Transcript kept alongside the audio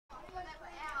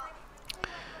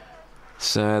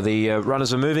So the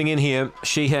runners are moving in here.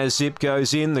 She Has Zip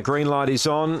goes in. The green light is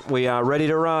on. We are ready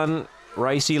to run.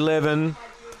 Race 11.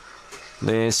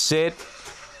 They're set.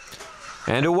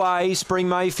 And away, Spring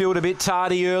Mayfield a bit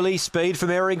tardy early. Speed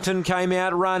from Errington came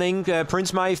out running.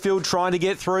 Prince Mayfield trying to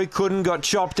get through, couldn't, got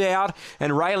chopped out.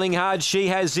 And railing hard, She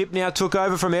Has Zip now took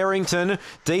over from Errington.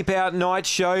 Deep out Night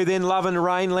Show, then Love and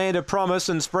Rain, Land of Promise,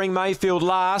 and Spring Mayfield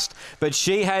last. But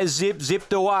She Has Zip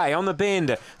zipped away on the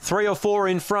bend. 3 or 4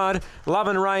 in front. Love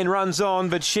and Rain runs on,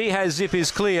 but She Has Zip is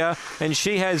clear. And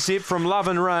She Has Zip from Love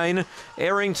and Rain.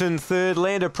 Errington third,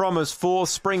 Land of Promise fourth.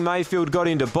 Spring Mayfield got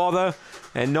into bother.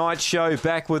 And Night Show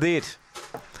back with it.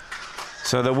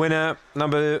 So the winner,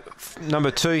 number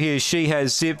 2 here, She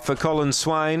Has Zip for Colin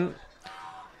Swain.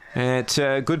 At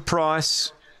a good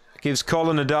price. Gives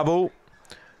Colin a double.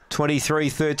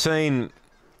 23.13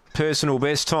 personal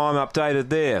best time updated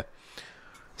there.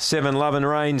 7 Love and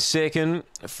Rain second.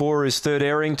 4 is third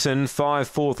Errington. 5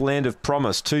 fourth Land of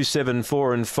Promise. 2, 7,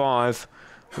 4 and 5.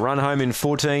 Run home in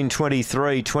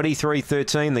 14.23.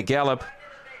 23.13 the gallop.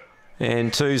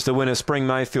 And 2's the winner, Spring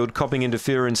Mayfield, copping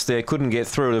interference there. Couldn't get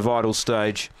through at a vital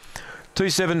stage. 2,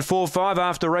 7, 4, 5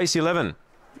 after race 11.